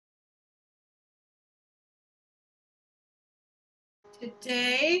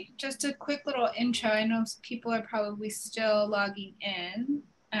Today, just a quick little intro. I know people are probably still logging in.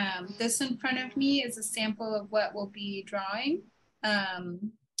 This in front of me is a sample of what we'll be drawing.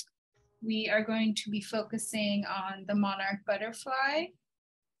 Um, we are going to be focusing on the monarch butterfly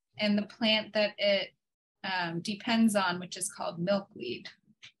and the plant that it depends on, which is called milkweed.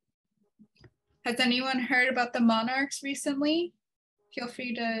 Has anyone heard about the monarchs recently? Feel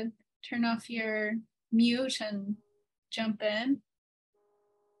free to turn off your mute and jump in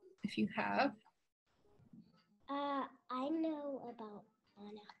if you have. I know about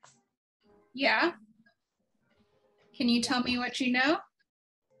Monarchs. Yeah. Can you tell me what you know?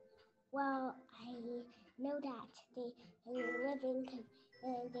 Well, I know that they live in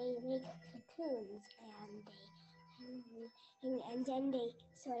they make cocoons and then they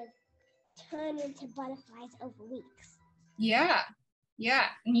sort of turn into butterflies over weeks. Yeah.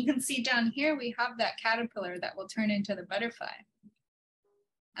 And you can see down here we have that caterpillar that will turn into the butterfly.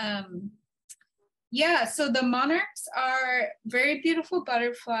 Yeah, so the monarchs are very beautiful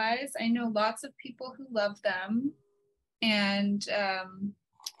butterflies. I know lots of people who love them, and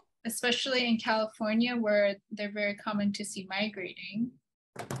especially in California where they're very common to see migrating.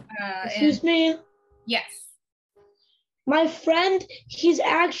 Excuse me? Yes. My friend, he's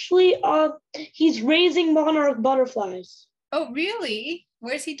actually he's raising monarch butterflies. Oh, really?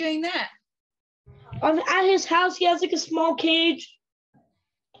 Where's he doing that? At his house, he has like a small cage.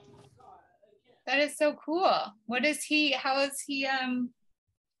 That is so cool. What is he, how is he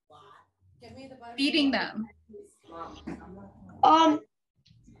feeding them? Well,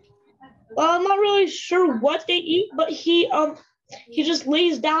 I'm not really sure what they eat, but he just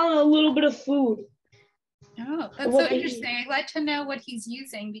lays down a little bit of food. Oh, that's so interesting. I'd like to know what he's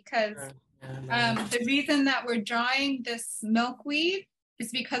using because the reason that we're drawing this milkweed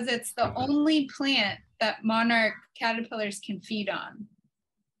is because it's the only plant that monarch caterpillars can feed on.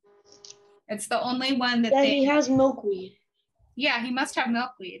 It's the only one that he has milkweed. Yeah, he must have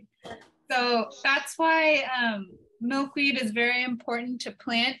milkweed. So that's why milkweed is very important to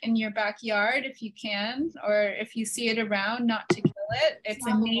plant in your backyard if you can, or if you see it around, not to kill it. It's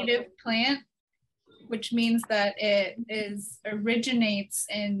a native plant, which means that it originates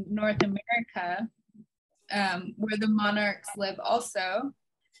in North America, where the monarchs live also.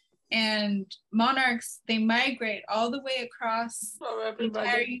 And monarchs, they migrate all the way across the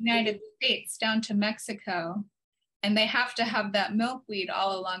entire United States down to Mexico. And they have to have that milkweed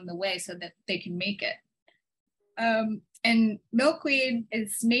all along the way so that they can make it. And milkweed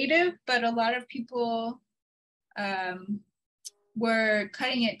is native, but a lot of people were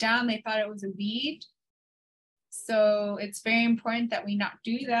cutting it down. They thought it was a weed. So it's very important that we not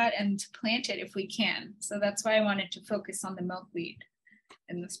do that and to plant it if we can. So that's why I wanted to focus on the milkweed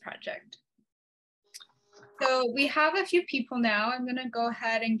in this project. So we have a few people now. I'm gonna go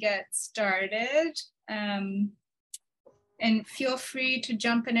ahead and get started. And feel free to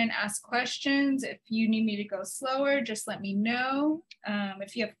jump in and ask questions. If you need me to go slower, just let me know.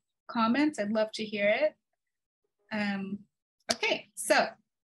 If you have comments, I'd love to hear it. Okay, so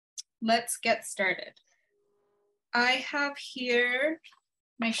let's get started. I have here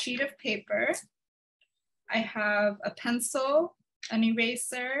my sheet of paper. I have a pencil, an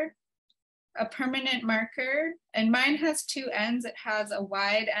eraser, a permanent marker, and mine has two ends. It has a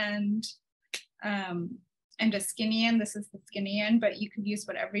wide end and a skinny end. This is the skinny end, but you could use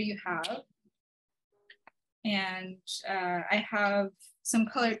whatever you have. And I have some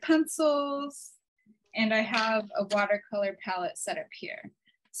colored pencils, and I have a watercolor palette set up here.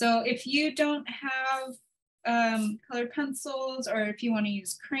 So if you don't have colored pencils, or if you want to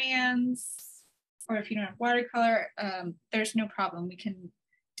use crayons, or if you don't have watercolor, there's no problem. We can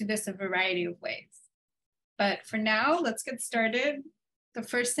do this a variety of ways. But for now, let's get started. The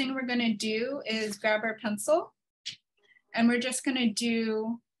first thing we're gonna do is grab our pencil, and we're just gonna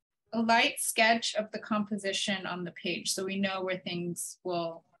do a light sketch of the composition on the page so we know where things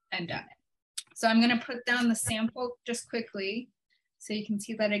will end up. So I'm gonna put down the sample just quickly so you can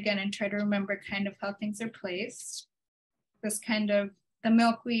see that again and try to remember kind of how things are placed. This kind of, the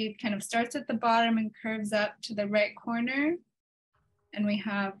milkweed kind of starts at the bottom and curves up to the right corner. And we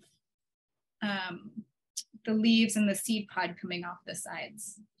have the leaves and the seed pod coming off the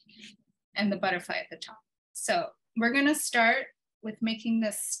sides and the butterfly at the top. So we're gonna start with making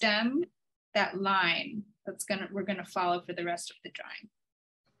the stem, that line we're gonna follow for the rest of the drawing.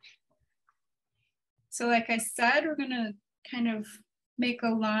 So like I said, we're gonna kind of make a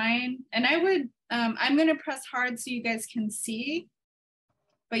line, and I'm gonna press hard so you guys can see,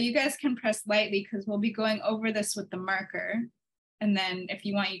 but you guys can press lightly because we'll be going over this with the marker. And then if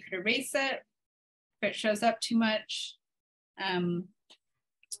you want, you could erase it if it shows up too much.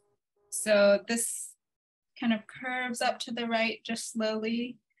 So this kind of curves up to the right just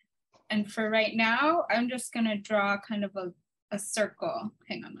slowly. And for right now, I'm just gonna draw kind of a circle.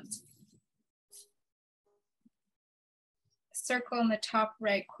 Hang on one second. A circle in the top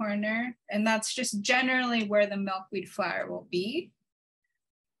right corner. And that's just generally where the milkweed flower will be.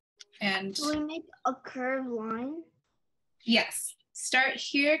 And Do we make a curved line? yes, start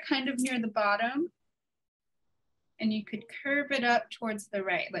here kind of near the bottom. And you could curve it up towards the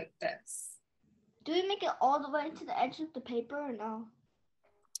right like this. Do we make it all the way to the edge of the paper or no?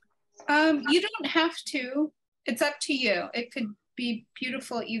 You don't have to. It's up to you. It could be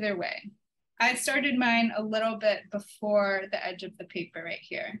beautiful either way. I started mine a little bit before the edge of the paper right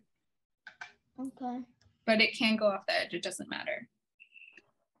here. Okay. But it can go off the edge. It doesn't matter.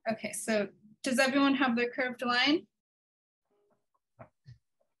 Okay, so does everyone have their curved line?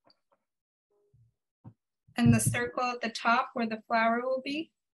 And the circle at the top where the flower will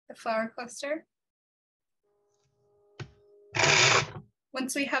be, the flower cluster?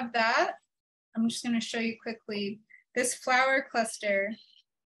 Once we have that, I'm just going to show you quickly. This flower cluster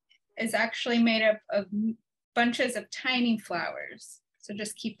is actually made up of bunches of tiny flowers. So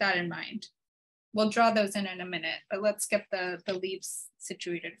just keep that in mind. We'll draw those in a minute, but let's get the leaves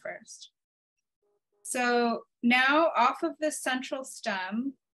situated first. So now off of this central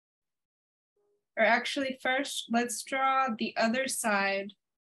stem, or actually first, let's draw the other side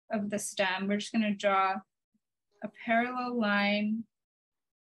of the stem. We're just going to draw a parallel line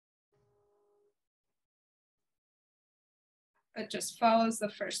that just follows the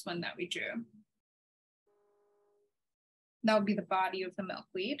first one that we drew. That will be the body of the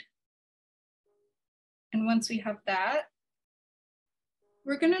milkweed. And once we have that,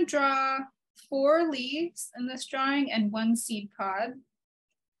 we're going to draw 4 leaves in this drawing and 1 seed pod.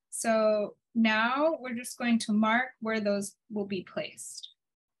 So now we're just going to mark where those will be placed.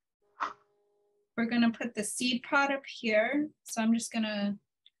 We're going to put the seed pod up here. So I'm just going to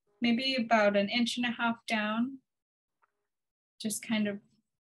maybe about 1.5 inches down. Just kind of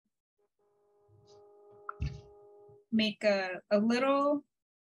make a little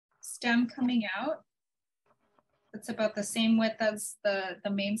stem coming out. It's about the same width as the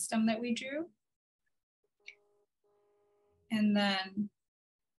main stem that we drew. And then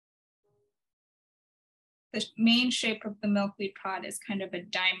the main shape of the milkweed pod is kind of a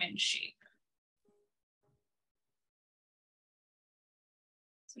diamond shape.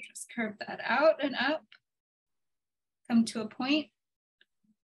 So just curve that out and up, come to a point,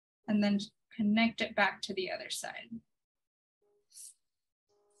 and then connect it back to the other side.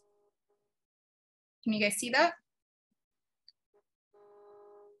 Can you guys see that?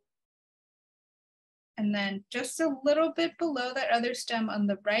 And then just a little bit below that other stem on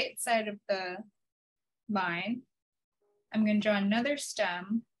the right side of the line, I'm going to draw another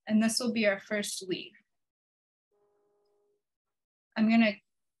stem, and this will be our first leaf. I'm going to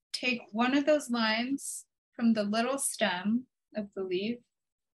take one of those lines from the little stem of the leaf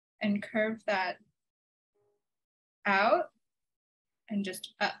and curve that out and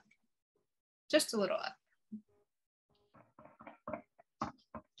just up, just a little up.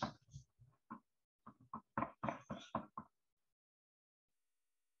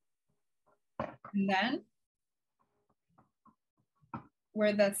 And then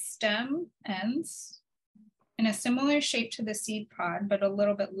where the stem ends, in a similar shape to the seed pod, but a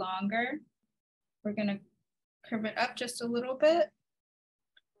little bit longer, we're going to curve it up just a little bit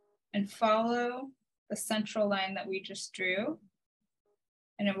and follow the central line that we just drew,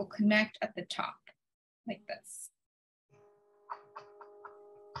 and it will connect at the top like this.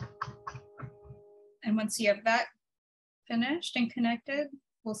 And once you have that finished and connected,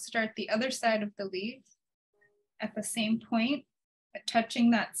 we'll start the other side of the leaf at the same point, touching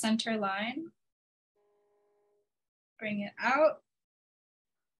that center line. Bring it out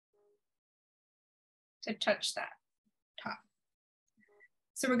to touch that top.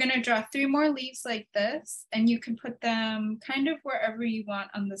 So we're going to draw 3 more leaves like this, and you can put them kind of wherever you want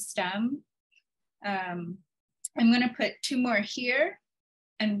on the stem. I'm going to put 2 more here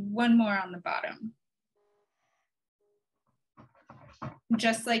and 1 more on the bottom.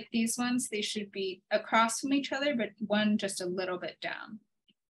 Just like these ones, they should be across from each other, but one just a little bit down.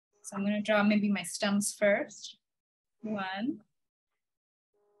 So I'm going to draw maybe my stems first. 1,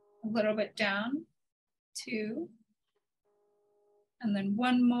 a little bit down, 2, and then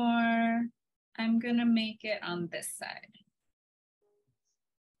 1 more. I'm going to make it on this side.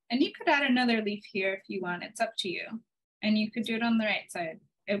 And you could add another leaf here if you want, it's up to you. And you could do it on the right side.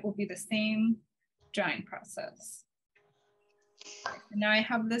 It will be the same drawing process. Now I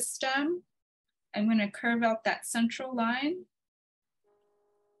have this stem. I'm going to curve out that central line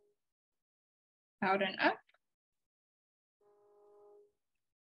out and up.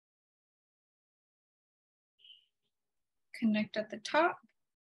 Connect at the top.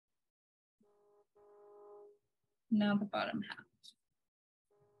 Now the bottom half.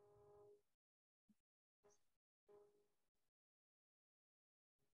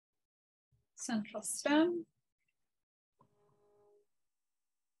 Central stem.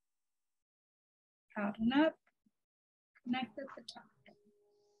 Out and up. Connect at the top.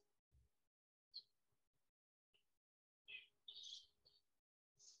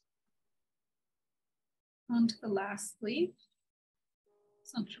 Onto the last leaf.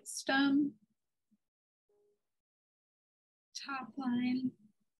 Central stem. Top line.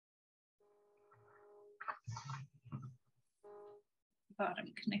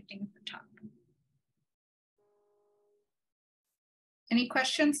 Bottom connecting at the top. Any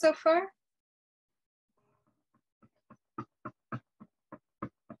questions so far?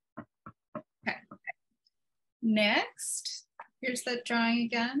 Okay. Next, here's the drawing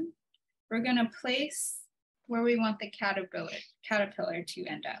again. We're gonna place where we want the caterpillar to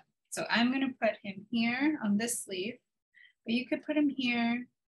end up. So I'm gonna put him here on this leaf, but you could put him here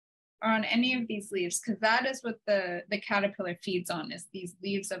or on any of these leaves, because that is what the caterpillar feeds on, is these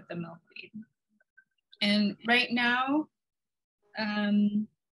leaves of the milkweed. And right now,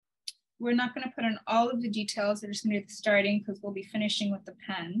 we're not gonna put in all of the details. We're just gonna do the starting because we'll be finishing with the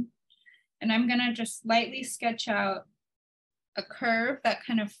pen. And I'm gonna just lightly sketch out a curve that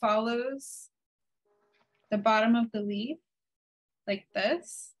kind of follows the bottom of the leaf like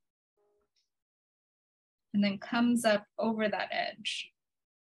this, and then comes up over that edge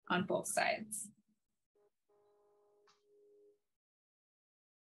on both sides.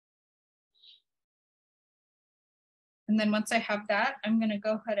 And then once I have that, I'm gonna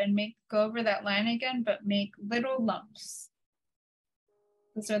go ahead and go over that line again, but make little lumps.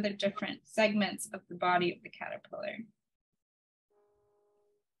 Those are the different segments of the body of the caterpillar.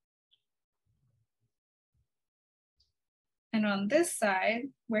 And on this side,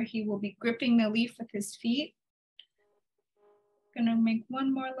 where he will be gripping the leaf with his feet, I'm gonna make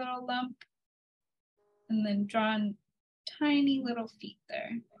one more little lump and then draw in tiny little feet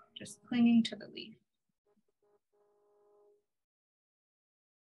there, just clinging to the leaf.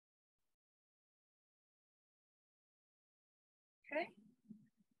 Okay.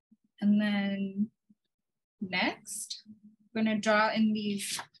 And then next, I'm gonna draw in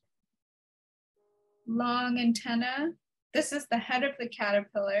these long antennae. This is the head of the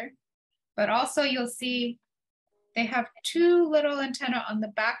caterpillar, but also you'll see they have two little antennae on the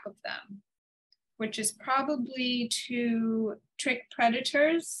back of them, which is probably to trick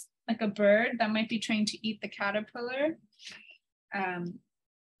predators, like a bird that might be trying to eat the caterpillar.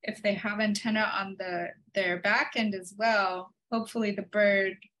 If they have antennae on their back end as well, hopefully the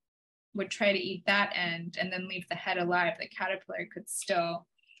bird would try to eat that end and then leave the head alive. The caterpillar could still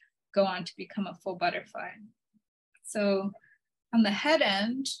go on to become a full butterfly. So on the head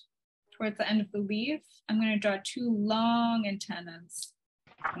end, towards the end of the leaf, I'm going to draw two long antennas.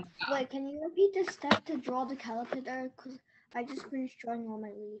 Wait, can you repeat the step to draw the caterpillar? Because I just finished drawing all my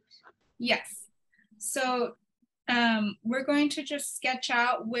leaves. Yes. So we're going to just sketch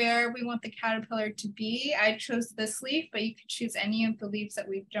out where we want the caterpillar to be. I chose this leaf, but you could choose any of the leaves that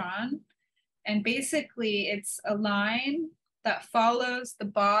we've drawn. And basically it's a line that follows the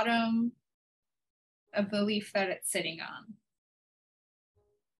bottom of the leaf that it's sitting on.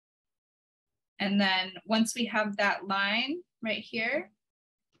 And then once we have that line right here,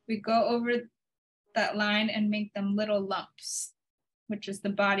 we go over that line and make them little lumps, which is the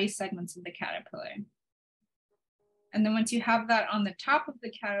body segments of the caterpillar. And then once you have that on the top of the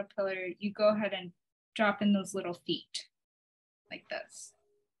caterpillar, you go ahead and drop in those little feet like this.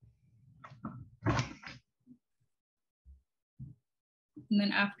 And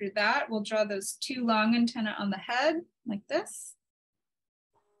then after that, we'll draw those two long antennae on the head like this.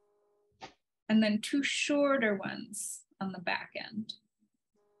 And then two shorter ones on the back end.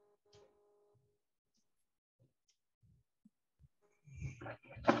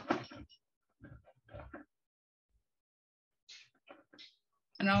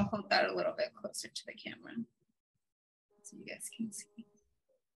 And I'll hold that a little bit closer to the camera so you guys can see.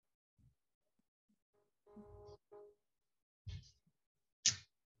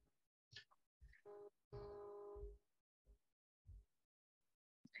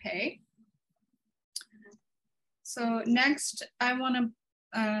 Okay. So next, I want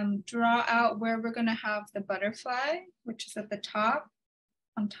to draw out where we're going to have the butterfly, which is at the top,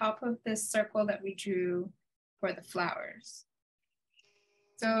 on top of this circle that we drew for the flowers.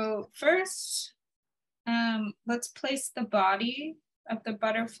 So first, let's place the body of the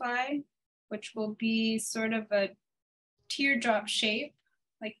butterfly which will be sort of a teardrop shape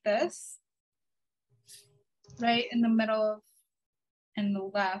like this, right in the middle and the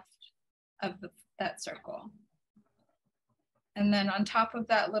left of that circle. And then on top of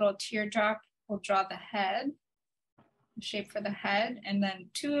that little teardrop, we'll draw the head, the shape for the head, and then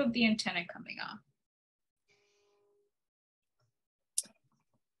 2 of the antennae coming off.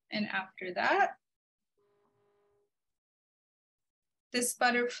 And after that, this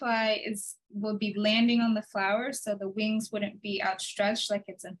butterfly will be landing on the flower, so the wings wouldn't be outstretched like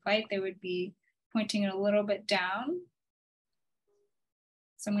it's in flight. They would be pointing a little bit down.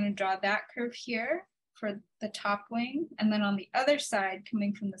 So I'm going to draw that curve here for the top wing, and then on the other side,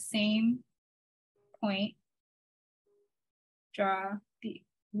 coming from the same point, draw the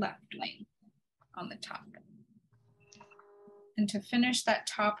left wing on the top. And to finish that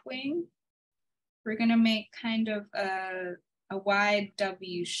top wing, we're going to make kind of a wide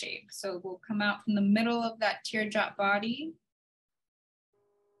W shape. So we'll come out from the middle of that teardrop body,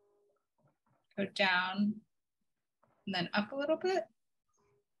 go down, and then up a little bit,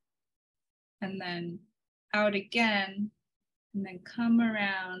 and then out again, and then come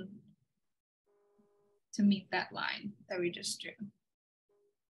around to meet that line that we just drew.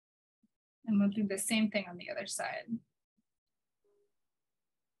 And we'll do the same thing on the other side.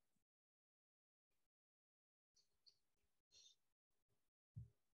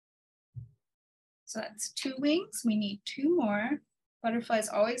 So that's 2 wings. We need 2 more. Butterflies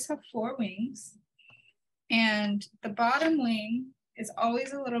always have 4 wings. And the bottom wing is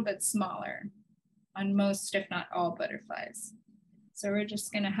always a little bit smaller on most, if not all, butterflies. So we're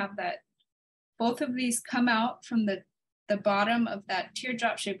just gonna have that, both of these come out from the bottom of that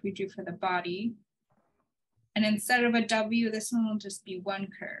teardrop shape we drew for the body. And instead of a W, this one will just be one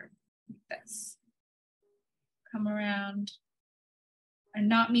curve, like this. Come around and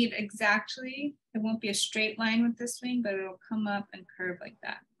not meet exactly. It won't be a straight line with this wing, but it'll come up and curve like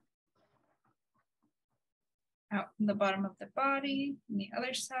that. Out from the bottom of the body, on the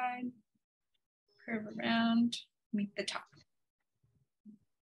other side, curve around, meet the top.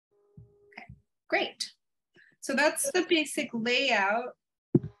 Okay, great. So that's the basic layout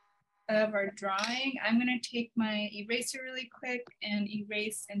of our drawing. I'm gonna take my eraser really quick and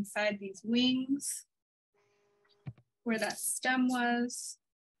erase inside these wings where that stem was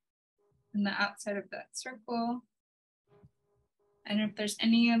and the outside of that circle. And if there's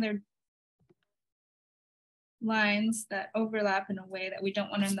any other lines that overlap in a way that we don't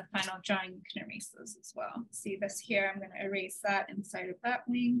want in the final drawing, you can erase those as well. See this here, I'm gonna erase that inside of that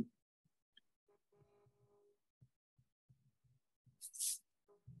wing.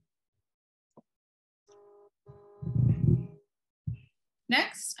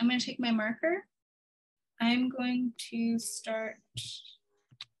 Next, I'm gonna take my marker. I'm going to start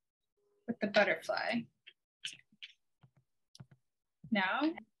with the butterfly. Now,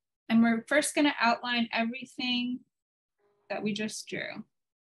 and we're first gonna outline everything that we just drew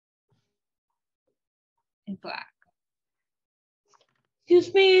in black.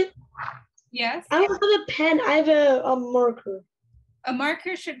 Excuse me. Yes? I don't have a pen, I have a marker. A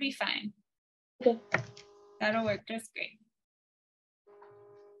marker should be fine. Okay. That'll work just great.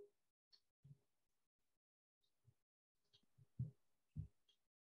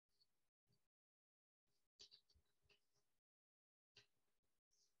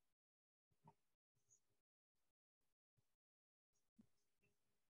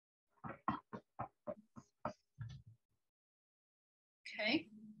 Okay,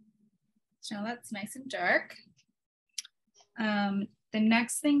 so now that's nice and dark. The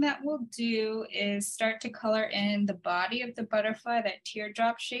next thing that we'll do is start to color in the body of the butterfly, that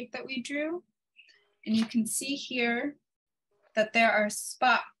teardrop shape that we drew. And you can see here that there are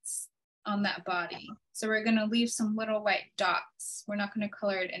spots on that body. So we're gonna leave some little white dots. We're not gonna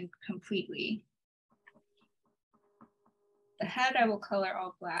color it in completely. The head I will color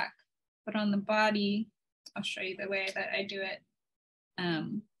all black, but on the body, I'll show you the way that I do it.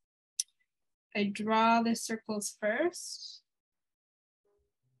 I draw the circles first,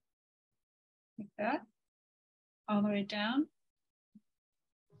 like that, all the way down.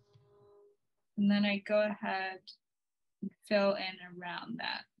 And then I go ahead and fill in around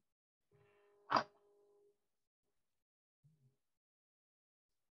that.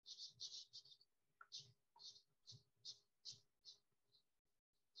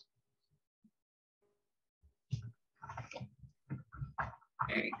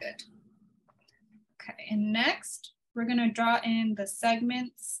 Very good. Okay, and next we're gonna draw in the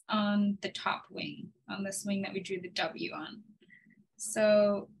segments on the top wing, on this wing that we drew the W on.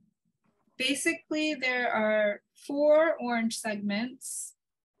 So basically there are 4 orange segments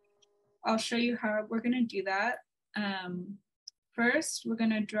I'll show you how we're gonna do that. First, we're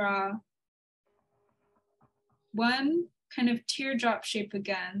gonna draw one kind of teardrop shape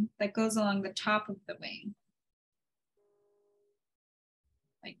again that goes along the top of the wing.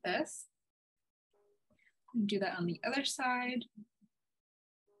 Like this. And do that on the other side.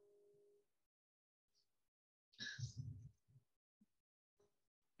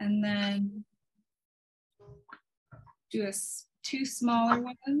 And then do two smaller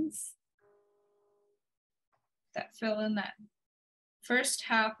ones that fill in that first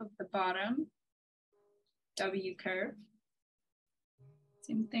half of the bottom W curve.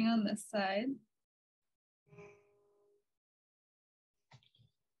 Same thing on this side.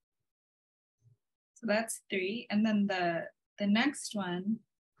 So that's 3. And then the next one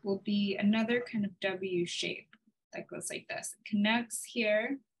will be another kind of W shape that goes like this. It connects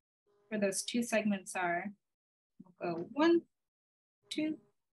here where those 2 segments are. We'll go 1, 2,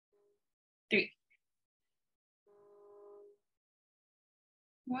 3.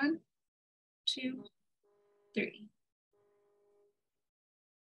 1, 2, 3.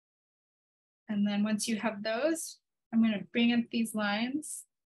 And then once you have those, I'm going to bring up these lines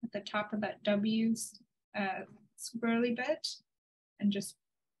at the top of that W's swirly bit and just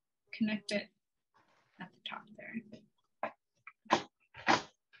connect it at the top there.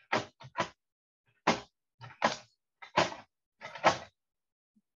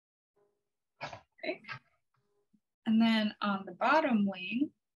 Okay. And then on the bottom wing,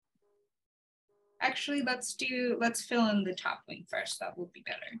 actually let's fill in the top wing first, that will be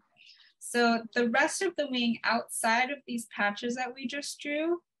better. So the rest of the wing outside of these patches that we just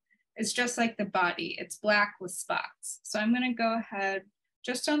drew is just like the body. It's black with spots. So I'm going to go ahead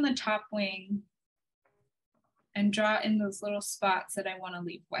just on the top wing and draw in those little spots that I want to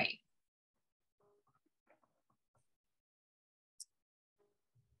leave white.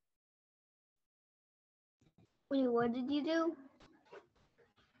 Wait, what did you do?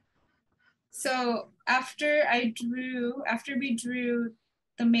 So after we drew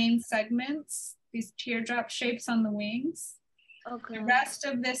the main segments, these teardrop shapes on the wings, Okay. the rest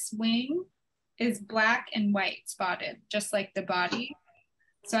of this wing is black and white spotted, just like the body.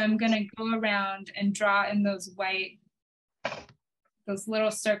 So I'm gonna go around and draw in those white, those little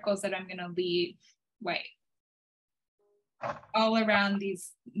circles that I'm gonna leave white all around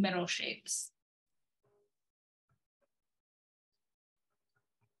these middle shapes.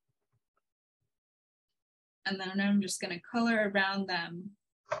 And then I'm just gonna color around them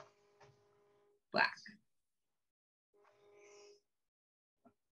black.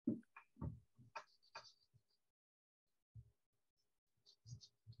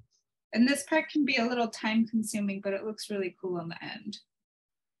 And this part can be a little time consuming, but it looks really cool on the end.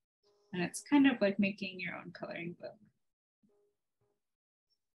 And it's kind of like making your own coloring book.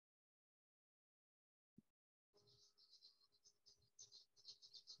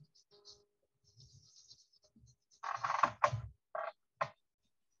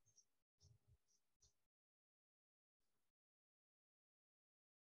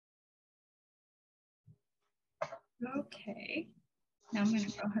 Okay, now I'm going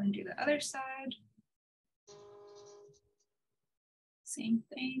to go ahead and do the other side. Same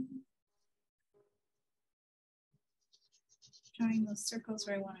thing. Drawing those circles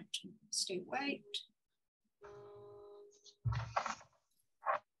where I want it to stay white.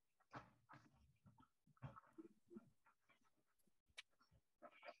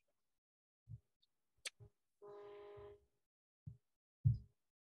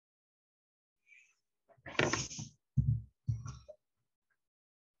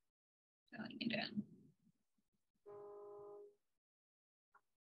 Filling it in.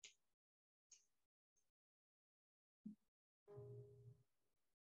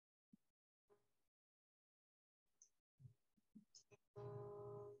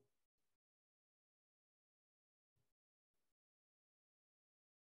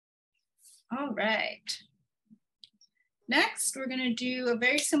 All right. Next, we're going to do a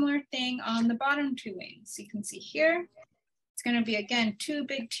very similar thing on the bottom 2 wings. You can see here, it's going to be, again, 2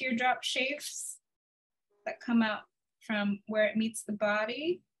 big teardrop shapes that come out from where it meets the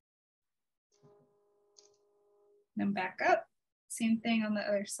body. Then back up. Same thing on the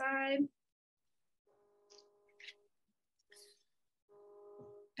other side.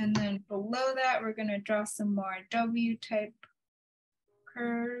 And then below that, we're going to draw some more W-type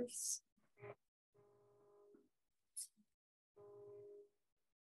curves.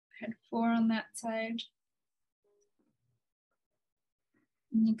 Head 4 on that side.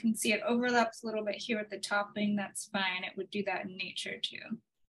 And you can see it overlaps a little bit here with the top wing. That's fine. It would do that in nature too.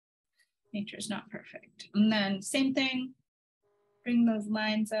 Nature's not perfect. And then same thing, bring those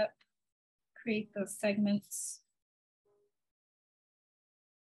lines up create those segments.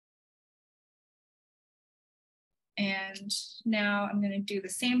 And now I'm going to do the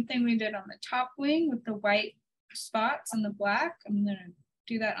same thing we did on the top wing with the white spots and the black. I'm going to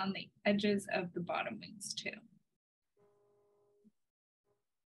do that on the edges of the bottom wings too.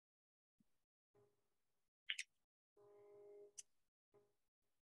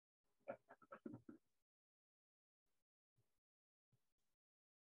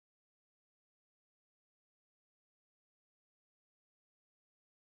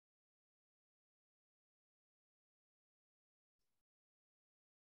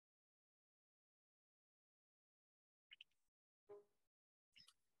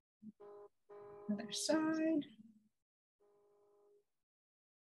 Other side.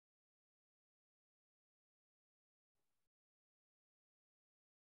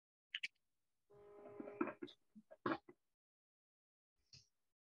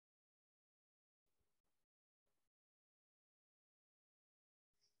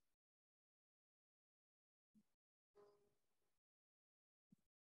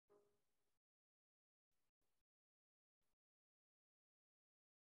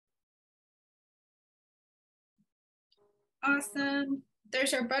 Awesome.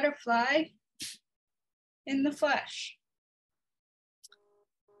 There's our butterfly in the flesh.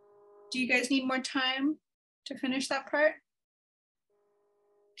 Do you guys need more time to finish that part?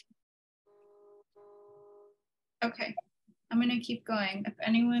 Okay, I'm gonna keep going. If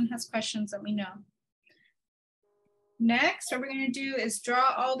anyone has questions, let me know. Next, what we're gonna do is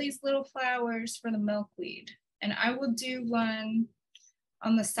draw all these little flowers for the milkweed. And I will do one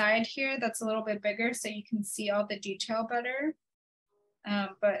on the side here that's a little bit bigger so you can see all the detail better.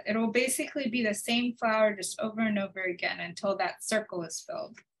 But it'll basically be the same flower just over and over again until that circle is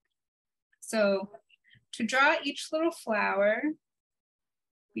filled. So to draw each little flower,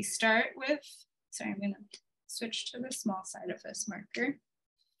 we start with, sorry, I'm gonna switch to the small side of this marker.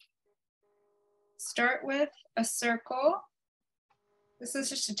 Start with a circle. This is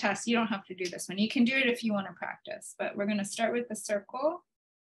just a test. You don't have to do this one. You can do it if you want to practice, but we're going to start with a circle.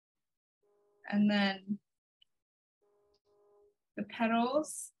 And then the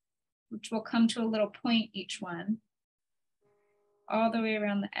petals, which will come to a little point each one, all the way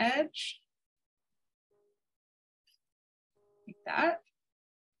around the edge, like that.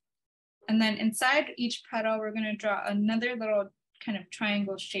 And then inside each petal, we're going to draw another little kind of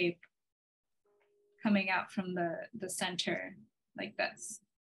triangle shape coming out from the center, like this.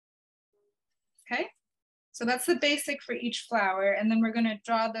 Okay, so that's the basic for each flower. And then we're going to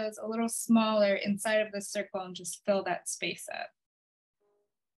draw those a little smaller inside of the circle and just fill that space up.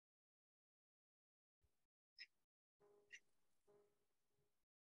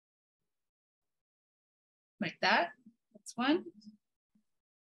 Like that. That's one.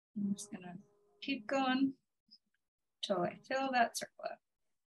 I'm just going to keep going until I fill that circle up.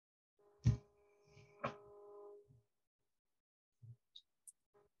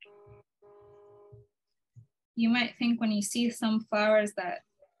 You might think when you see some flowers that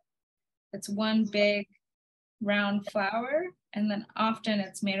it's one big round flower, and then often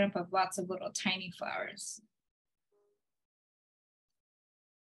it's made up of lots of little tiny flowers,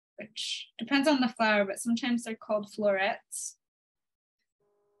 which depends on the flower, but sometimes they're called florets.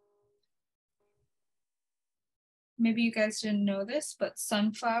 Maybe you guys didn't know this, but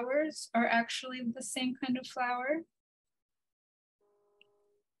sunflowers are actually the same kind of flower,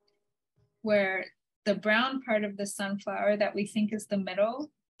 where the brown part of the sunflower that we think is the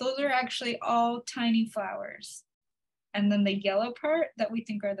middle, those are actually all tiny flowers. And then the yellow part that we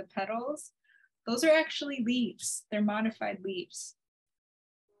think are the petals, those are actually leaves. They're modified leaves.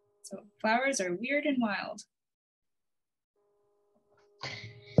 So flowers are weird and wild.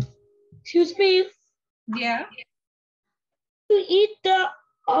 Excuse me. Yeah. You eat the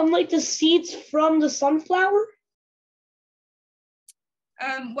like the seeds from the sunflower?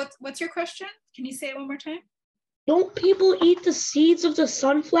 What's your question? Can you say it one more time? Don't people eat the seeds of the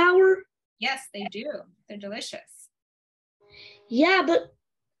sunflower? Yes, they do. They're delicious. Yeah,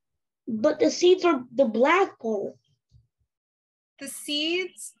 but the seeds are the black part. The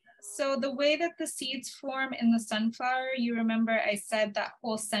seeds, so the way that the seeds form in the sunflower, you remember I said that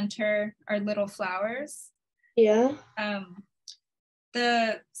whole center are little flowers? Yeah.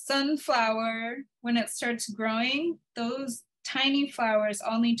 The sunflower, when it starts growing, those tiny flowers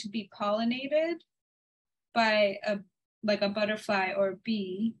all need to be pollinated by a butterfly or a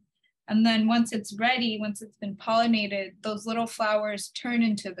bee. And then once it's ready, once it's been pollinated, those little flowers turn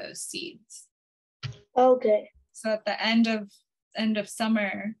into those seeds. Okay. So at the end of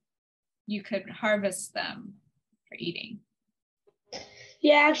summer, you could harvest them for eating.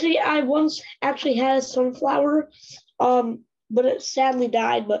 Yeah, actually, I once actually had a sunflower, but it sadly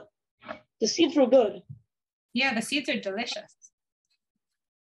died. But the seeds were good. Yeah, the seeds are delicious.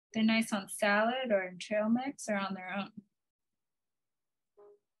 They're nice on salad or in trail mix or on their own.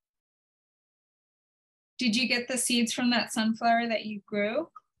 Did you get the seeds from that sunflower that you grew?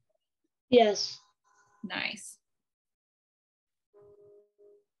 Yes. Nice.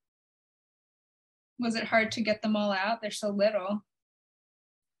 Was it hard to get them all out? They're so little.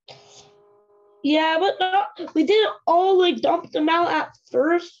 Yeah, but we didn't all like dump them out at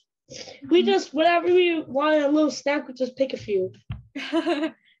first. We just, whenever we wanted a little snack, we just pick a few.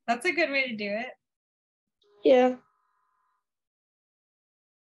 That's a good way to do it. Yeah.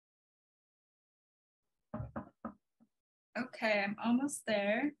 Okay, I'm almost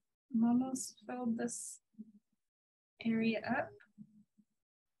there. I'm almost filled this area up.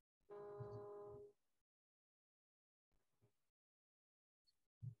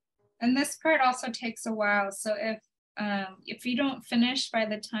 And this part also takes a while. So if you don't finish by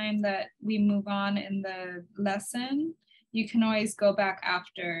the time that we move on in the lesson, you can always go back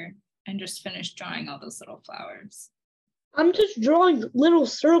after and just finish drawing all those little flowers. I'm just drawing little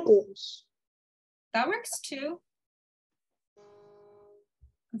circles. That works too.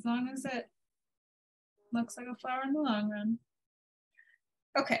 As long as it looks like a flower in the long run.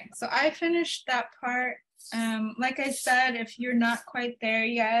 Okay, so I finished that part. Like I said, if you're not quite there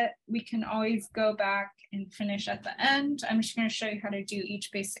yet, we can always go back and finish at the end. I'm just going to show you how to do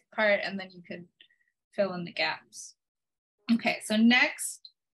each basic part and then you could fill in the gaps. Okay, so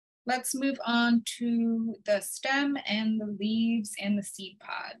next, let's move on to the stem and the leaves and the seed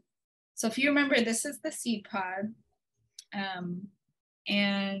pod. So if you remember, this is the seed pod.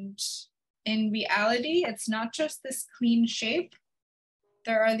 And in reality, it's not just this clean shape.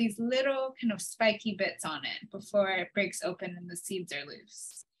 There are these little kind of spiky bits on it before it breaks open and the seeds are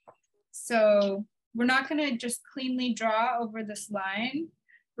loose. So we're not going to just cleanly draw over this line.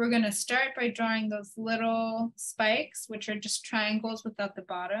 We're going to start by drawing those little spikes, which are just triangles without the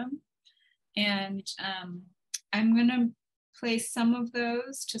bottom. And I'm going to place some of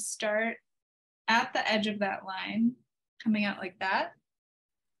those to start at the edge of that line, coming out like that.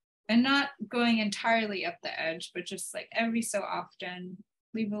 And not going entirely up the edge, but just like every so often,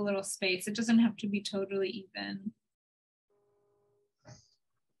 leave a little space. It doesn't have to be totally even.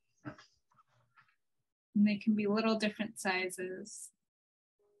 And they can be little different sizes.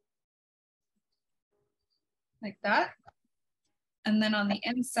 Like that. And then on the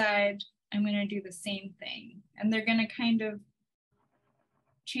inside, I'm going to do the same thing. And they're going to kind of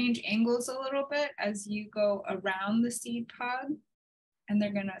change angles a little bit as you go around the seed pod. And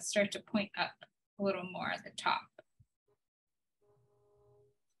they're going to start to point up a little more at the top.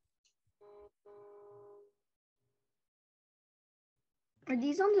 Are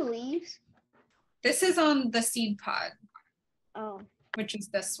these on the leaves? This is on the seed pod. Oh. Which is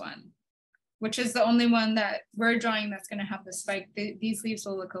this one, which is the only one that we're drawing that's going to have the spike. These leaves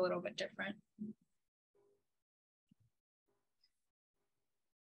will look a little bit different.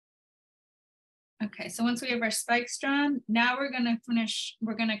 Okay, so once we have our spikes drawn, now we're going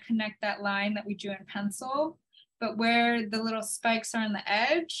to connect that line that we drew in pencil, but where the little spikes are on the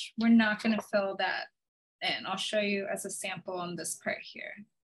edge, we're not going to fill that in. I'll show you as a sample on this part here.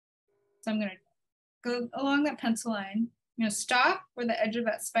 So I'm going to go along that pencil line. I'm going to stop where the edge of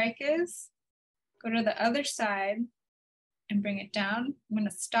that spike is, go to the other side and bring it down. I'm going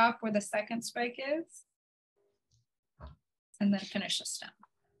to stop where the second spike is and then finish the stem.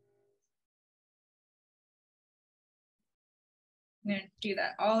 I'm going to do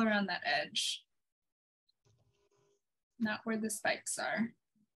that all around that edge, not where the spikes are.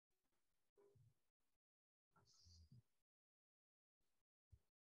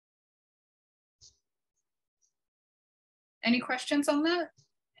 Any questions on that?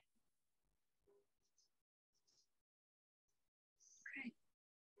 Okay.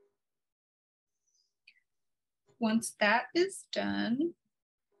 Once that is done,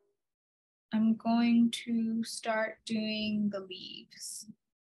 I'm going to start doing the leaves.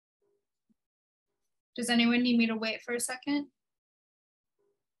 Does anyone need me to wait for a second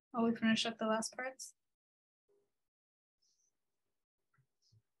while we finish up the last parts?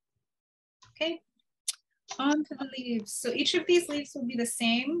 Okay, on to the leaves. So each of these leaves will be the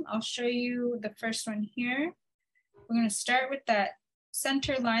same. I'll show you the first one here. We're going to start with that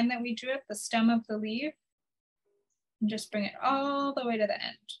center line that we drew at the stem of the leaf and just bring it all the way to the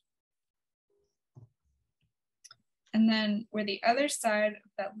end. And then where the other side of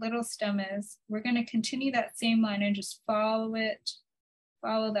that little stem is, we're going to continue that same line and just follow it,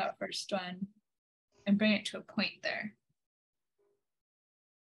 follow that first one and bring it to a point there.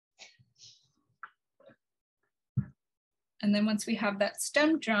 And then once we have that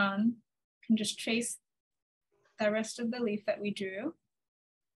stem drawn, we can just trace the rest of the leaf that we drew.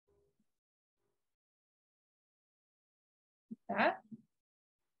 Like that.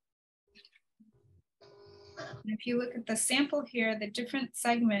 And if you look at the sample here, the different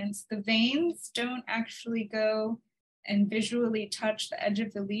segments, the veins don't actually go and visually touch the edge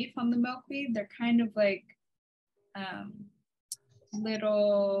of the leaf on the milkweed. They're kind of like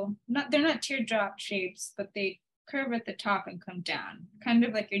little, they're not teardrop shapes, but they curve at the top and come down, kind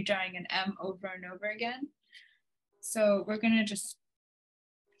of like you're drawing an M over and over again. So we're gonna just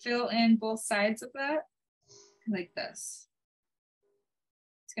fill in both sides of that like this.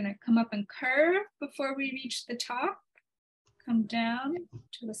 It's gonna come up and curve before we reach the top, come down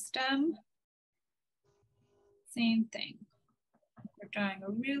to the stem. Same thing. We're drawing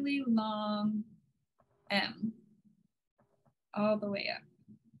a really long M all the way up.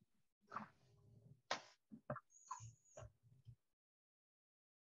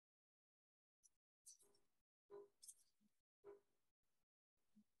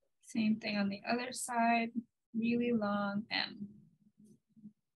 Same thing on the other side, really long M.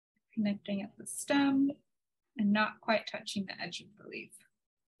 Connecting at the stem and not quite touching the edge of the leaf.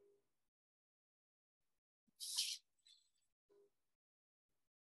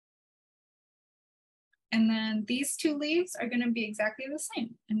 And then these two leaves are going to be exactly the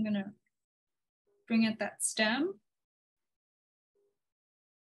same. I'm going to bring at that stem,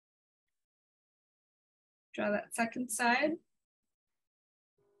 draw that second side.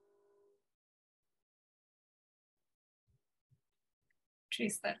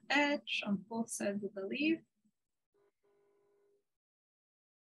 Trace that edge on both sides of the leaf.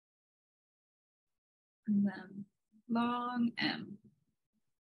 And then long M.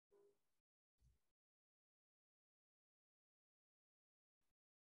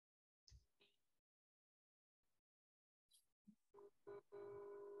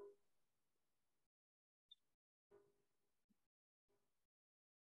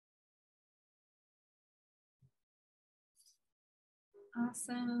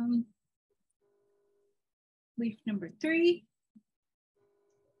 Awesome. Leaf number 3.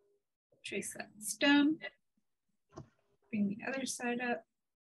 Trace that stem. Bring the other side up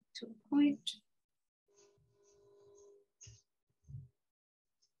to a point.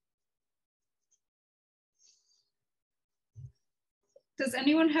 Does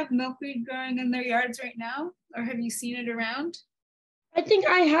anyone have milkweed growing in their yards right now? Or have you seen it around? I think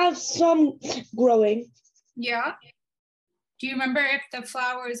I have some growing. Yeah. Do you remember if the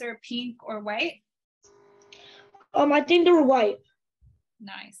flowers are pink or white? I think they were white.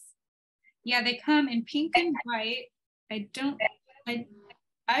 Nice. Yeah, they come in pink and white.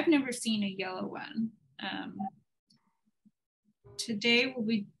 I've never seen a yellow one. Today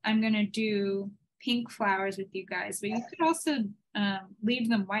I'm gonna do pink flowers with you guys, but you could also leave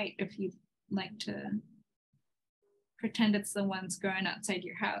them white if you'd like to pretend it's the ones growing outside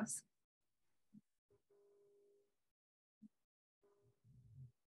your house.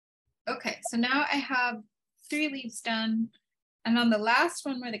 Okay, so now I have 3 leaves done. And on the last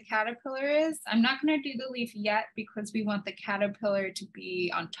one where the caterpillar is, I'm not gonna do the leaf yet because we want the caterpillar to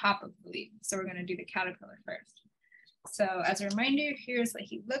be on top of the leaf. So we're gonna do the caterpillar first. So as a reminder, here's what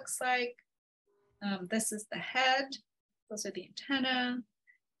he looks like. This is the head, those are the antennae.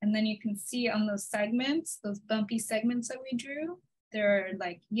 And then you can see on those segments, those bumpy segments that we drew, there are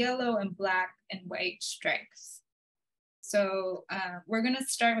like yellow and black and white stripes. So we're gonna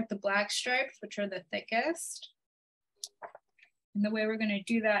start with the black stripes, which are the thickest. And the way we're gonna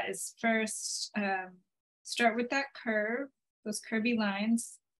do that is first start with that curve, those curvy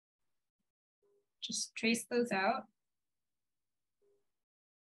lines. Just trace those out.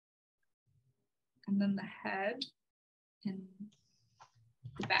 And then the head and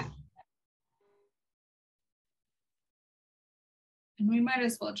the back. And we might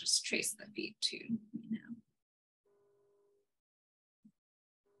as well just trace the feet too now.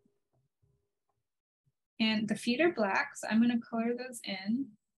 And the feet are black, so I'm gonna color those in.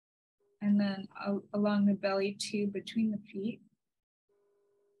 And then along the belly too, between the feet.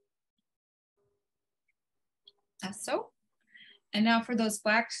 As so. And now for those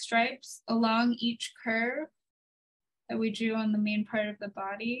black stripes along each curve that we drew on the main part of the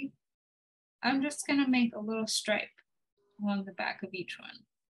body, I'm just gonna make a little stripe along the back of each one.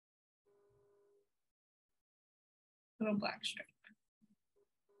 Little black stripe.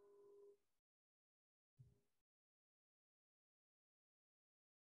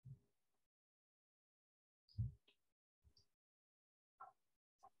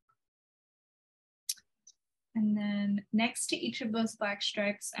 And then next to each of those black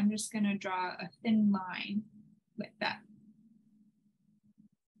stripes, I'm just gonna draw a thin line like that.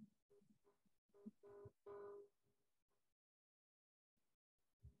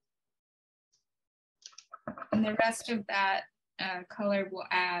 And the rest of that color we'll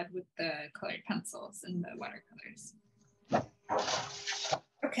add with the colored pencils and the watercolors.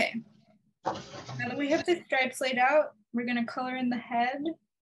 Okay, now that we have the stripes laid out, we're gonna color in the head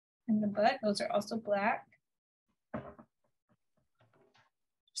and the butt. Those are also black.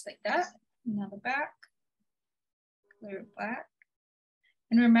 Just like that. And now the back, color it black.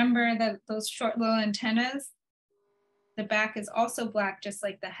 And remember that those short little antennas, the back is also black, just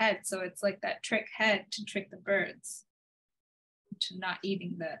like the head. So it's like that trick head to trick the birds to not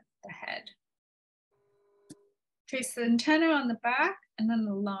eating the head. Trace the antenna on the back and then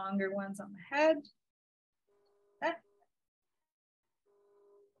the longer ones on the head. That.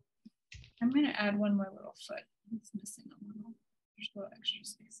 I'm gonna add one more little foot. It's missing a little. There's a little extra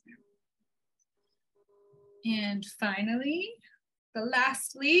space there. And finally, the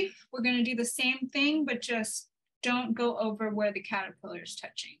last leaf, we're gonna do the same thing, but just don't go over where the caterpillar is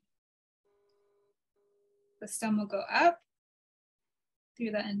touching. The stem will go up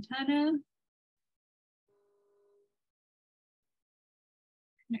through the antenna.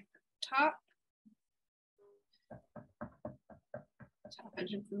 Connect the top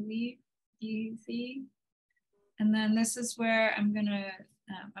edge of the leaf, easy. And then this is where I'm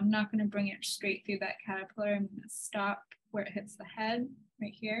not gonna bring it straight through that caterpillar. I'm gonna stop where it hits the head,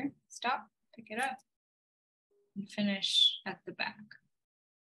 right here. Stop, pick it up, and finish at the back.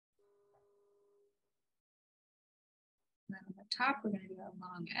 And then on the top, we're gonna do a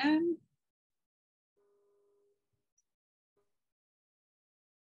long end.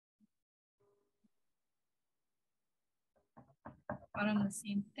 Bottom, the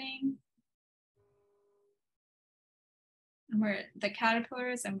same thing. And where the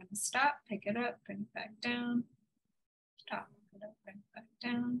caterpillar is, I'm gonna stop, pick it up, bring it back down. Stop, pick it up, bring it back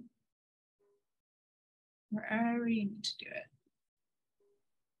down. Wherever you need to do it.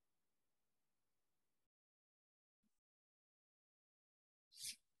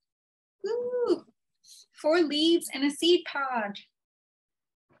 Ooh, 4 leaves and a seed pod.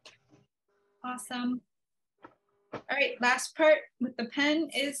 Awesome. All right, last part with the pen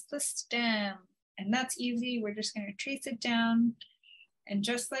is the stem. And that's easy. We're just gonna trace it down. And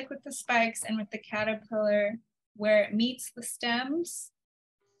just like with the spikes and with the caterpillar, where it meets the stems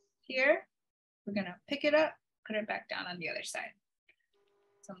here, we're gonna pick it up, put it back down on the other side.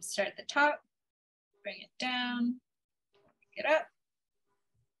 So I'm gonna start at the top, bring it down, pick it up,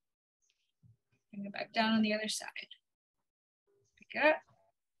 bring it back down on the other side. Pick it up,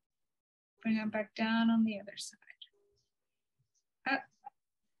 bring it back down on the other side. Up,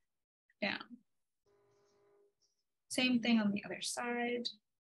 down. Same thing on the other side.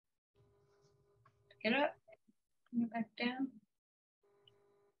 Pick it up, bring it back down.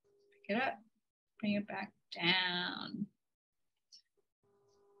 Pick it up, bring it back down.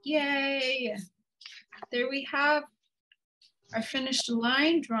 Yay! There we have our finished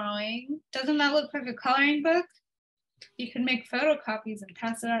line drawing. Doesn't that look like a coloring book? You can make photocopies and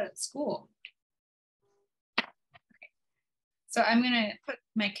pass it out at school. Okay. So I'm gonna put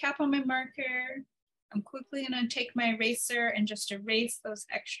my cap on my marker. I'm quickly gonna take my eraser and just erase those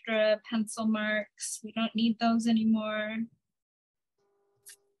extra pencil marks. We don't need those anymore.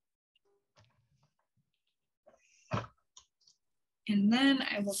 And then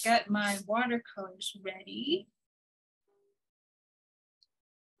I will get my watercolors ready.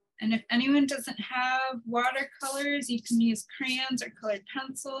 And if anyone doesn't have watercolors, you can use crayons or colored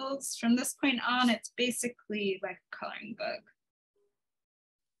pencils. From this point on, it's basically like a coloring book.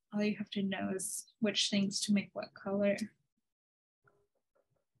 All you have to know is which things to make what color.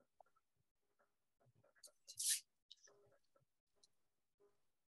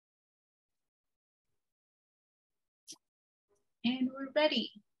 And we're ready.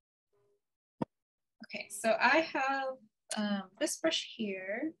 Okay, so I have this brush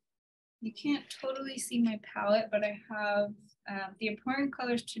here. You can't totally see my palette, but I have the important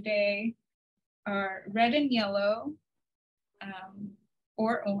colors today are red and yellow,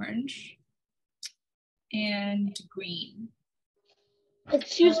 or orange, and green.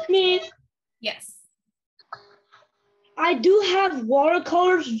 Excuse me? Yes. I do have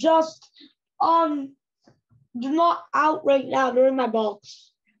watercolors, just they're not out right now. They're in my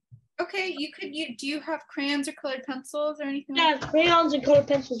box. Okay, do you have crayons or colored pencils or anything? Yeah, like that? crayons and colored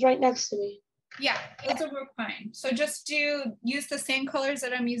pencils right next to me. Yeah, those will work fine. So just use the same colors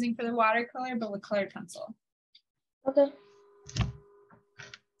that I'm using for the watercolor, but with colored pencil. Okay.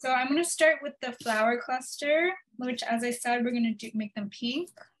 So I'm gonna start with the flower cluster, which, as I said, we're gonna make them pink.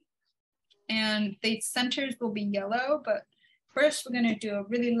 And the centers will be yellow, but first we're gonna do a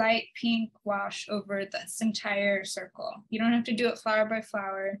really light pink wash over this entire circle. You don't have to do it flower by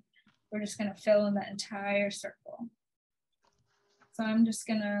flower. we're just gonna fill in the entire circle. So I'm just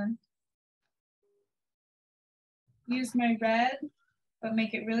gonna use my red, but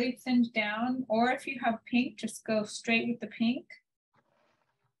make it really thinned down. Or if you have pink, just go straight with the pink.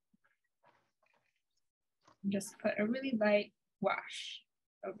 And just put a really light wash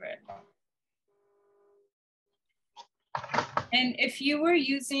over it. And if you were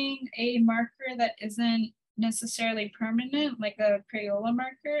using a marker that isn't necessarily permanent, like a Crayola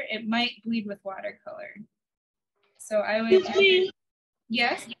marker, it might bleed with watercolor. So I would,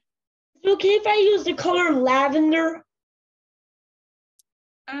 yes? Is it okay if I use the color lavender?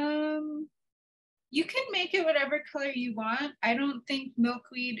 You can make it whatever color you want. I don't think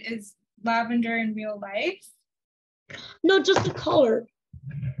milkweed is lavender in real life. No, just the color.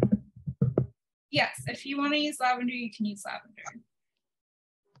 Yes, if you want to use lavender, you can use lavender.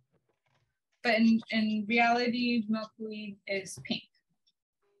 But in reality, milkweed is pink.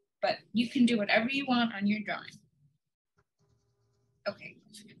 But you can do whatever you want on your drawing. Okay.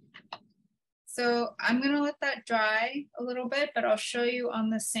 So I'm gonna let that dry a little bit, but I'll show you on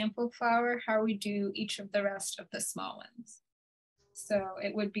the sample flower how we do each of the rest of the small ones. So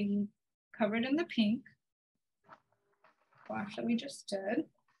it would be covered in the pink wash that we just did.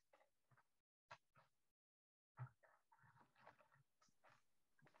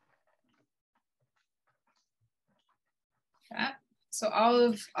 Yeah. So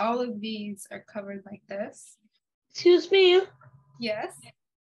all of these are covered like this. Excuse me. Yes.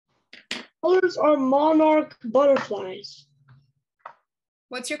 Colors are monarch butterflies.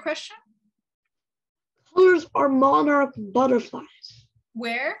 What's your question? Colors are monarch butterflies.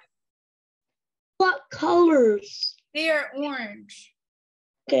 Where? What colors? They are orange.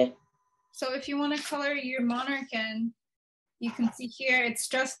 Okay. So if you want to color your monarch in, you can see here, it's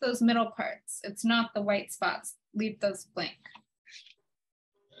just those middle parts. It's not the white spots. Leave those blank.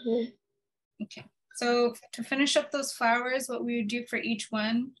 Okay. So to finish up those flowers, what we would do for each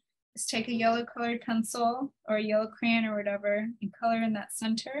one is take a yellow colored pencil or a yellow crayon or whatever and color in that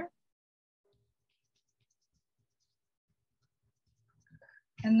center.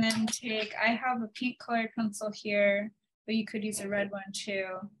 And then I have a pink colored pencil here, but you could use a red one too.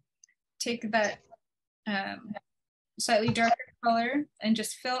 Take that slightly darker color and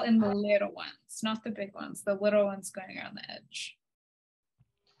just fill in the little ones, not the big ones, the little ones going around the edge.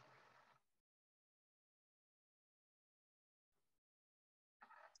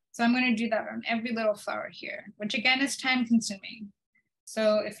 So I'm going to do that on every little flower here, which again is time consuming.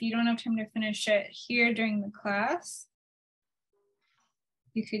 So if you don't have time to finish it here during the class,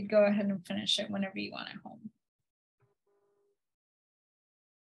 you could go ahead and finish it whenever you want at home.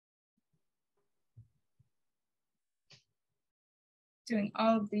 Doing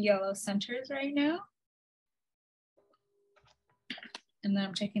all of the yellow centers right now. And then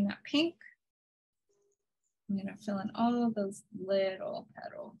I'm taking that pink. I'm gonna fill in all of those little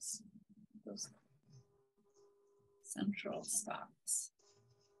petals, those central spots.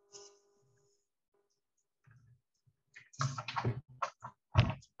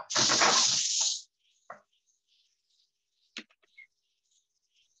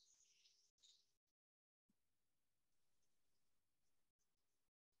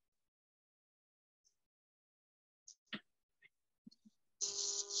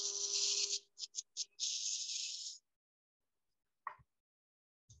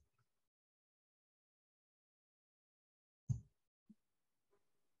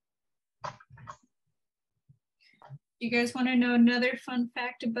 You guys want to know another fun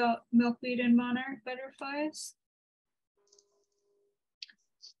fact about milkweed and monarch butterflies?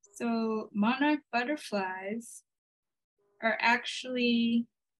 So monarch butterflies are actually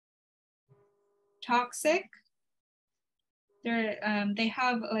toxic. They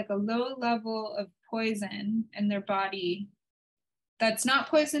have like a low level of poison in their body that's not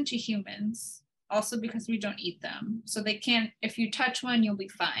poison to humans, also because we don't eat them. So they can't, if you touch one, you'll be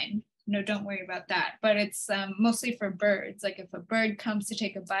fine. No, don't worry about that. But it's mostly for birds. Like if a bird comes to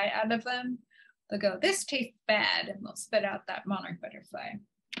take a bite out of them, they'll go, this tastes bad, and they'll spit out that monarch butterfly.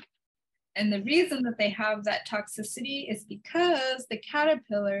 And the reason that they have that toxicity is because the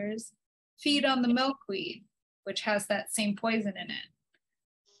caterpillars feed on the milkweed, which has that same poison in it.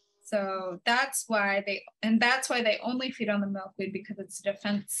 So that's why they only feed on the milkweed, because it's a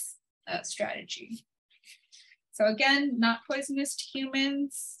defense strategy. So again, not poisonous to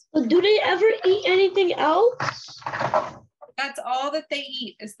humans. Do they ever eat anything else? That's all that they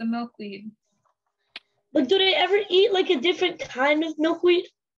eat is the milkweed. But do they ever eat like a different kind of milkweed?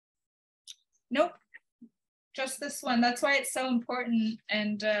 Nope, just this one. That's why it's so important.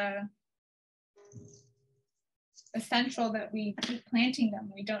 And essential that we keep planting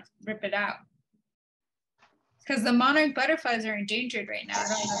them. We don't rip it out. Because the monarch butterflies are endangered right now. I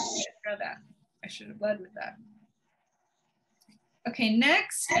don't know if you should know that. I should have led with that. Okay,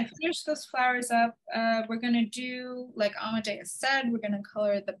 next, I finished those flowers up. We're gonna do, like Amadeus said, we're gonna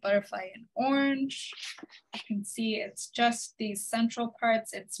color the butterfly in orange. You can see it's just these central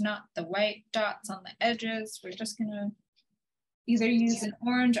parts. It's not the white dots on the edges. We're just gonna either use an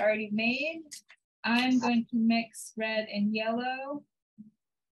orange already made. I'm going to mix red and yellow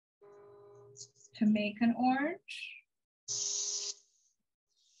to make an orange.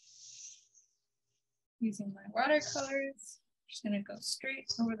 Using my watercolors. Just gonna go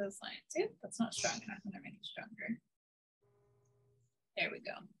straight over those lines. Oop, that's not strong enough. I'm gonna make it stronger. There we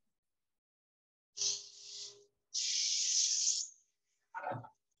go.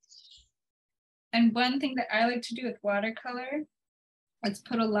 And one thing that I like to do with watercolor is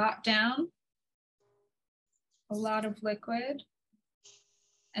put a lot down, a lot of liquid,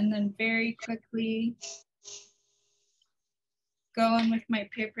 and then very quickly go in with my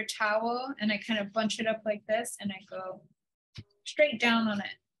paper towel and I kind of bunch it up like this and I go straight down on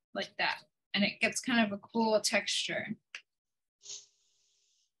it like that. And it gets kind of a cool texture.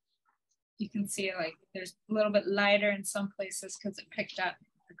 You can see like there's a little bit lighter in some places because it picked up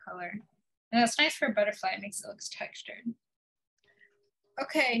the color. And that's nice for a butterfly, it makes it look textured.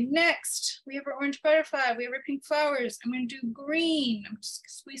 Okay, next we have our orange butterfly, we have our pink flowers. I'm gonna do green. I'm just gonna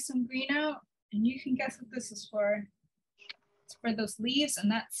squeeze some green out and you can guess what this is for. It's for those leaves and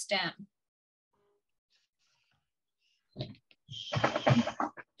that stem.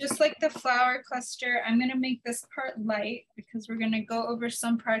 Just like the flower cluster, I'm gonna make this part light because we're gonna go over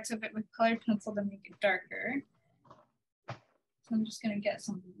some parts of it with colored pencil to make it darker. So I'm just gonna get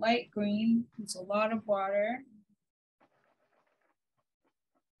some light green, use a lot of water.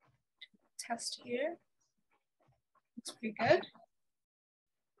 Test here, looks pretty good.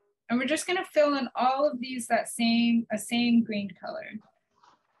 And we're just gonna fill in all of these a same green color.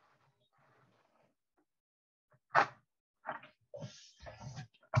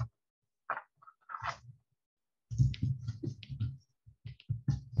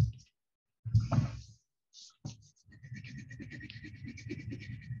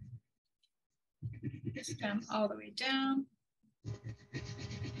 Stem all the way down.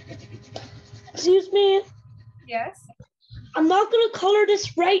 Excuse me. Yes. I'm not gonna color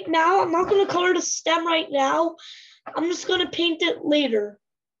this right now. I'm not gonna color the stem right now. I'm just gonna paint it later.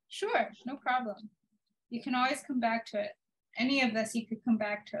 Sure, no problem. You can always come back to it. Any of this, you could come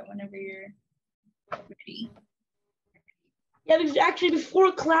back to it whenever you're ready. Yeah, because actually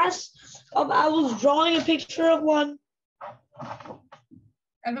before class, I was drawing a picture of one.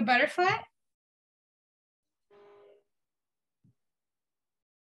 Of a butterfly?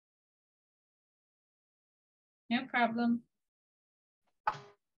 No problem.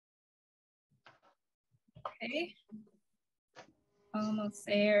 Okay. Almost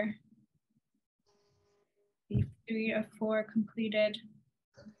there. 3 of 4 completed.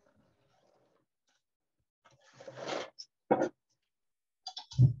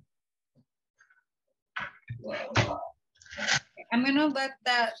 Whoa. I'm gonna let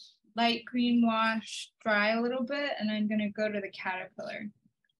that light green wash dry a little bit and I'm gonna go to the caterpillar.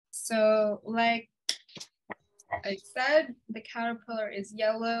 So like I said, the caterpillar is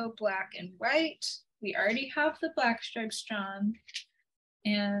yellow, black, and white. We already have the black stripes drawn.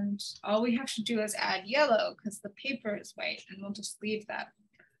 And all we have to do is add yellow because the paper is white and we'll just leave that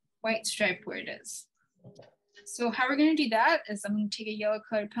white stripe where it is. So how we're gonna do that is I'm gonna take a yellow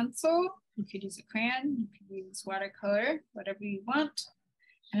colored pencil. You could use a crayon, you could use watercolor, whatever you want.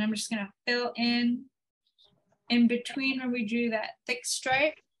 And I'm just gonna fill in between where we drew that thick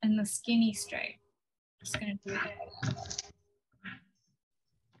stripe and the skinny stripe. Just gonna do it.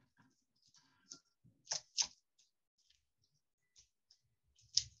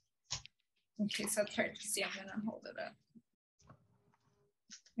 Okay, so it's hard to see. I'm gonna hold it up.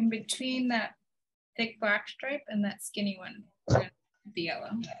 In between that thick black stripe and that skinny one, we're gonna put the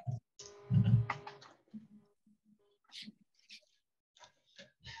yellow.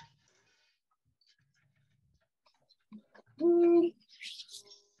 Ooh.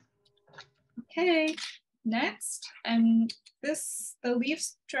 Okay, next, the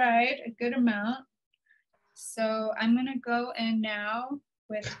leaves dried a good amount. So I'm gonna go in now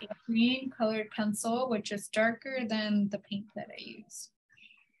with a green colored pencil, which is darker than the pink that I used.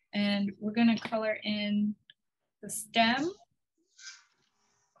 And we're gonna color in the stem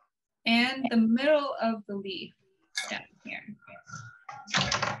and the middle of the leaf down here.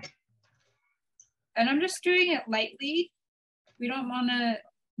 And I'm just doing it lightly. We don't wanna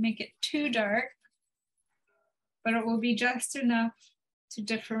make it too dark. but it will be just enough to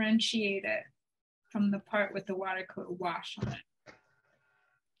differentiate it from the part with the watercolor wash on it.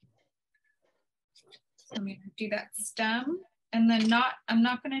 So I'm gonna do that stem, and then I'm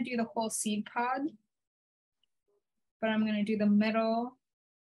not gonna do the whole seed pod, but I'm gonna do the middle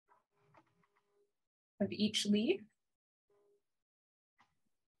of each leaf.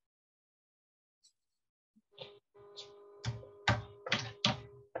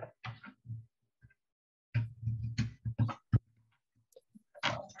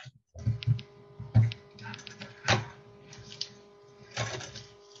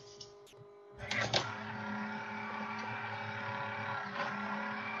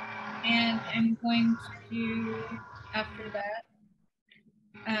 And I'm going to, after that,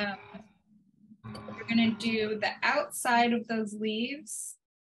 we're gonna do the outside of those leaves,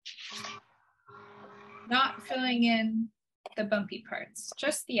 not filling in the bumpy parts,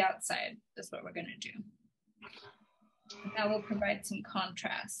 just the outside is what we're gonna do. And that will provide some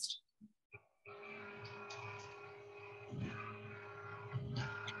contrast.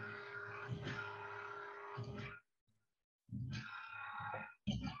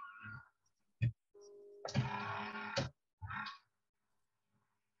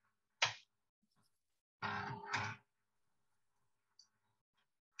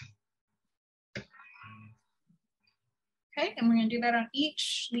 Okay, and we're gonna do that on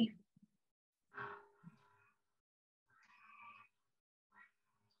each leaf.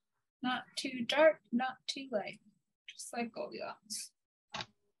 Not too dark, not too light, just like Goldilocks.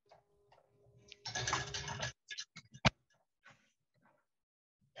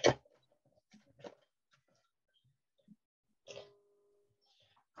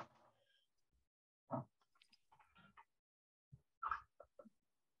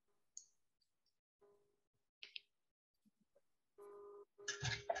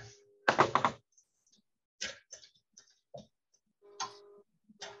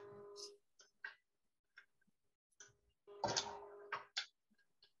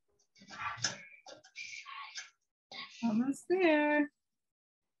 Almost there.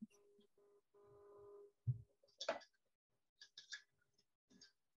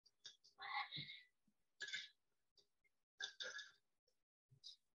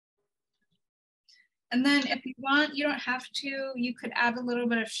 And then if you want, you don't have to, you could add a little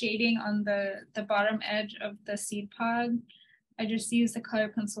bit of shading on the bottom edge of the seed pod. I just use the color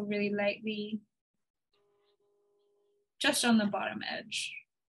pencil really lightly, just on the bottom edge.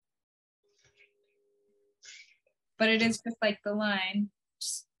 But it is just like the line.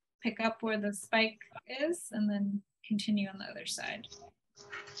 Just pick up where the spike is and then continue on the other side.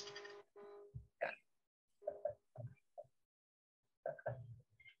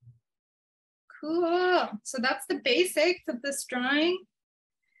 Cool. So that's the basics of this drawing.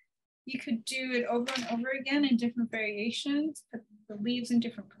 You could do it over and over again in different variations, put the leaves in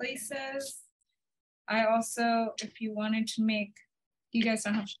different places. I also, if you wanted to make, you guys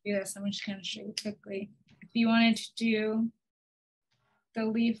don't have to do this, I'm just gonna show you quickly. If you wanted to do the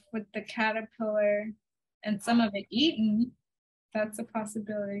leaf with the caterpillar and some of it eaten, that's a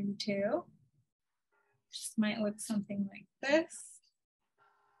possibility too. Just might look something like this.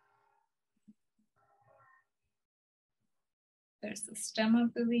 There's the stem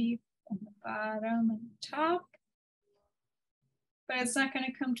of the leaf on the bottom and the top. But it's not going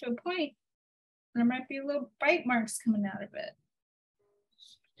to come to a point. There might be little bite marks coming out of it.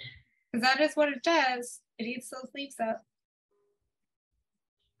 Because that is what it does. It eats those leaves up.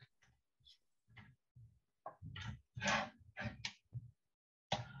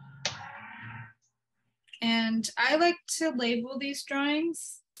 And I like to label these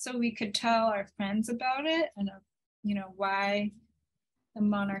drawings so we could tell our friends about it and you know, why the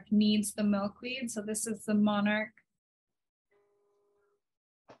monarch needs the milkweed. So this is the monarch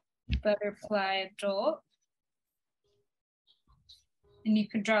butterfly adult. And you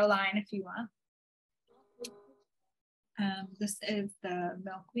could draw a line if you want. This is the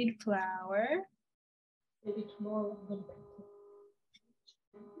milkweed flower. Maybe tomorrow I'm gonna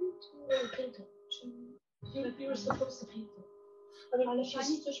paint it. Like we were supposed to paint it.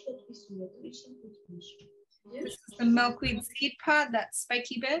 This is the milkweed seed pod, that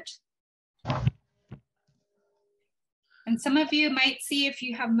spiky bit. And some of you might see, if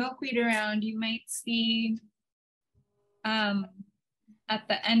you have milkweed around, you might see at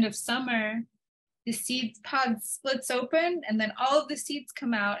the end of summer, the seed pod splits open and then all of the seeds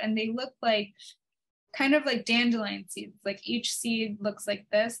come out and they look like, kind of like dandelion seeds. Like each seed looks like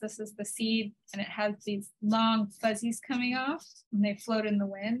this. This is the seed and it has these long fuzzies coming off and they float in the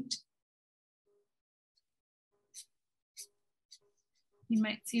wind. You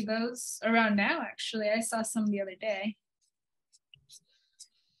might see those around now, actually. I saw some the other day.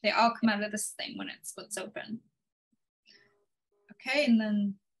 They all come out of this thing when it splits open. Okay, and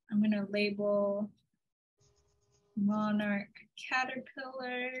then I'm gonna label Monarch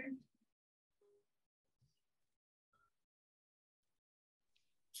caterpillar.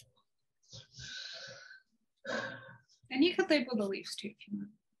 And you could label the leaves too if you want.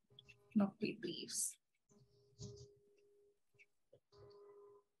 Milkweed leaves.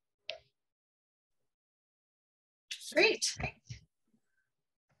 Great.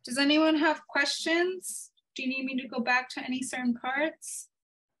 Does anyone have questions? Do you need me to go back to any certain parts?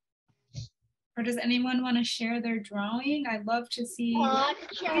 Or does anyone want to share their drawing? I'd love to see. I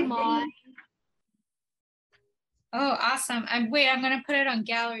can share mine. Oh, awesome. I'm going to put it on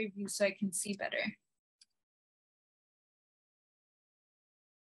gallery view so I can see better.